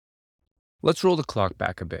Let's roll the clock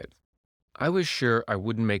back a bit. I was sure I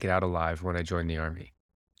wouldn't make it out alive when I joined the Army.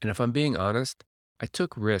 And if I'm being honest, I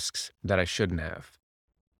took risks that I shouldn't have.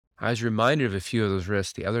 I was reminded of a few of those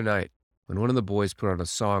risks the other night when one of the boys put on a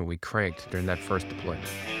song we cranked during that first deployment.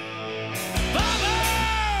 Father,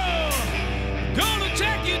 gonna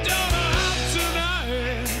take your daughter out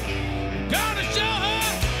tonight. Gonna show her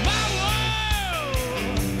my world.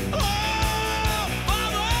 Oh,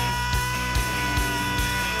 Father,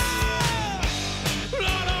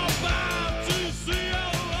 not about to see your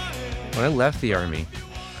light. When I left the Army,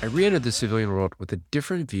 I re entered the civilian world with a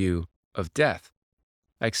different view of death.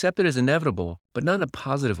 I accepted it as inevitable, but not in a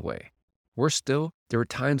positive way. Worse still, there were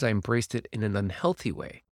times I embraced it in an unhealthy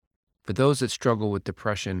way. For those that struggle with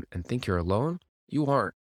depression and think you're alone, you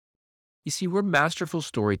aren't. You see, we're masterful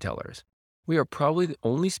storytellers. We are probably the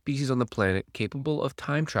only species on the planet capable of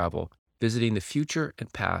time travel, visiting the future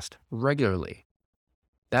and past regularly.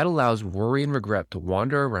 That allows worry and regret to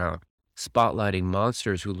wander around, spotlighting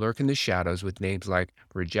monsters who lurk in the shadows with names like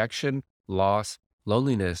rejection, loss,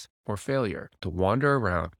 loneliness, or failure to wander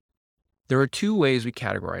around. There are two ways we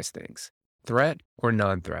categorize things: threat or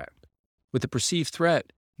non threat. With a perceived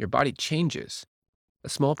threat, your body changes. A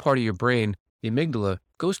small part of your brain, the amygdala,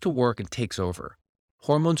 goes to work and takes over.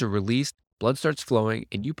 Hormones are released, blood starts flowing,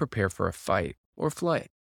 and you prepare for a fight or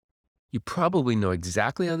flight. You probably know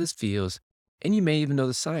exactly how this feels, and you may even know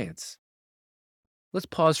the science. Let's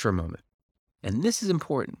pause for a moment. And this is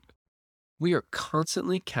important. We are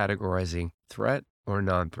constantly categorizing threat or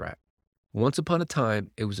non threat. Once upon a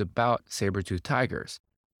time, it was about saber-toothed tigers.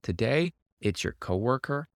 Today, it's your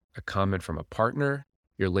coworker, a comment from a partner,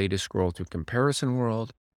 your latest scroll through comparison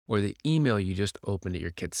world, or the email you just opened at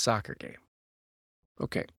your kid's soccer game.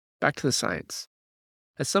 Okay, back to the science.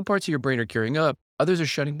 As some parts of your brain are gearing up, others are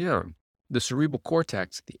shutting down. The cerebral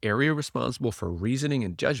cortex, the area responsible for reasoning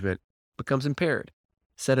and judgment, becomes impaired.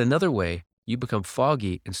 Said another way, you become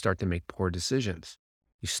foggy and start to make poor decisions.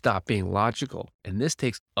 You stop being logical, and this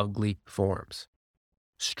takes ugly forms.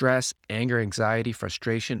 Stress, anger, anxiety,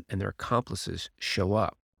 frustration, and their accomplices show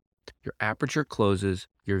up. Your aperture closes,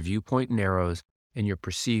 your viewpoint narrows, and your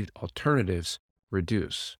perceived alternatives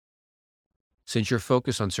reduce. Since you're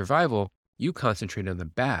focused on survival, you concentrate on the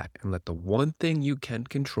bad and let the one thing you can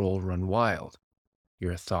control run wild: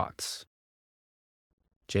 your thoughts.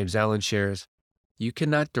 James Allen shares, you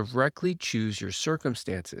cannot directly choose your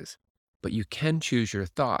circumstances, but you can choose your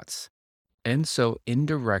thoughts, and so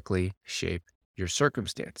indirectly shape your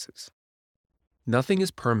circumstances. Nothing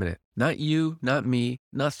is permanent. Not you, not me,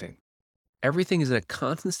 nothing. Everything is in a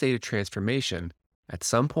constant state of transformation. At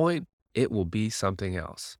some point, it will be something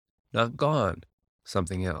else. Not gone,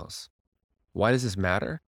 something else. Why does this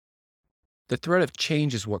matter? The threat of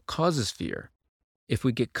change is what causes fear. If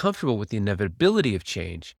we get comfortable with the inevitability of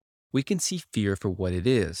change, we can see fear for what it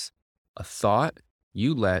is: a thought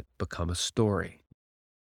you let become a story.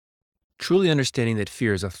 Truly understanding that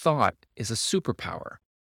fear is a thought is a superpower.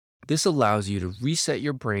 This allows you to reset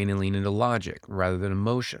your brain and lean into logic rather than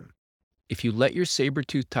emotion. If you let your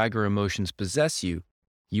saber-toothed tiger emotions possess you,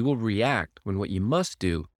 you will react when what you must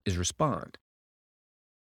do is respond.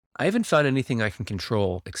 I haven't found anything I can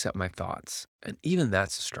control except my thoughts, and even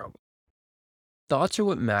that's a struggle. Thoughts are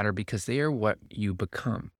what matter because they are what you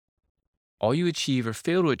become. All you achieve or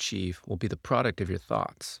fail to achieve will be the product of your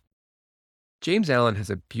thoughts. James Allen has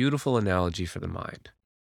a beautiful analogy for the mind.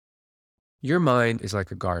 Your mind is like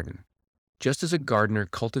a garden. Just as a gardener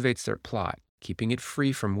cultivates their plot, keeping it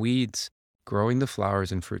free from weeds, growing the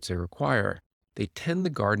flowers and fruits they require, they tend the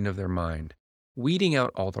garden of their mind, weeding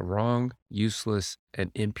out all the wrong, useless, and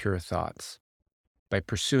impure thoughts. By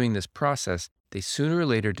pursuing this process, they sooner or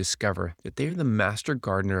later discover that they are the master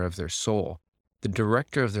gardener of their soul, the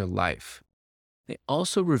director of their life. They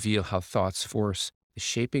also reveal how thoughts force the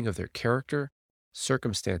shaping of their character,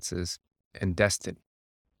 circumstances, and destiny.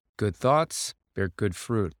 Good thoughts bear good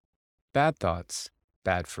fruit. Bad thoughts,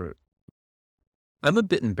 bad fruit. I'm a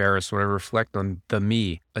bit embarrassed when I reflect on the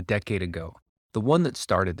me a decade ago, the one that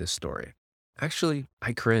started this story. Actually,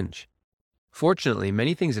 I cringe. Fortunately,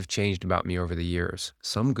 many things have changed about me over the years,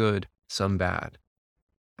 some good, some bad.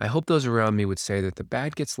 I hope those around me would say that the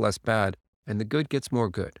bad gets less bad and the good gets more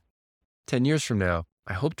good. 10 years from now,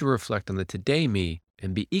 I hope to reflect on the today me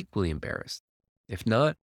and be equally embarrassed. If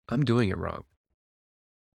not, I'm doing it wrong.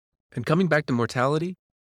 And coming back to mortality,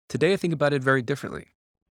 today I think about it very differently.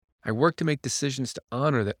 I work to make decisions to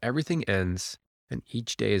honor that everything ends and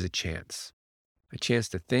each day is a chance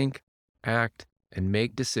to think, act, and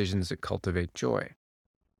make decisions that cultivate joy.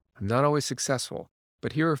 I'm not always successful,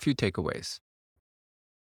 but here are a few takeaways.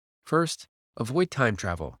 First, avoid time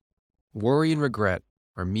travel. Worry and regret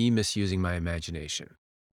or me misusing my imagination.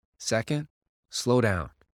 Second, slow down,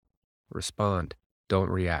 respond, don't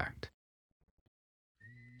react.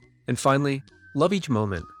 And finally, love each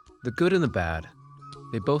moment, the good and the bad.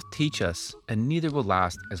 They both teach us, and neither will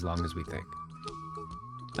last as long as we think.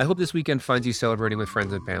 I hope this weekend finds you celebrating with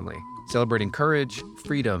friends and family, celebrating courage,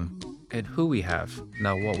 freedom, and who we have,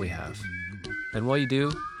 not what we have. And while you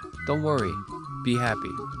do, don't worry, be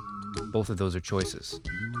happy. Both of those are choices.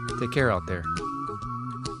 Take care out there.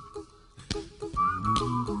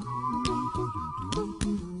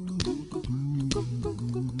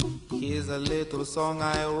 Here's a little song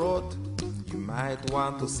I wrote. You might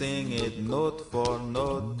want to sing it note for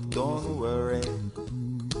note. Don't worry,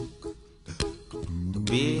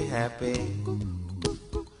 be happy.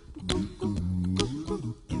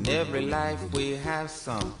 In every life we have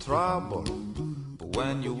some trouble, but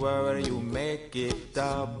when you worry you make it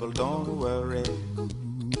double. Don't worry,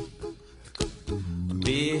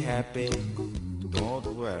 be happy.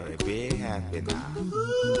 Don't worry, be happy now.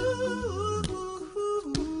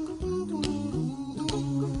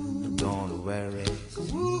 Don't worry,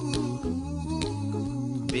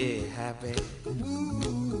 be happy.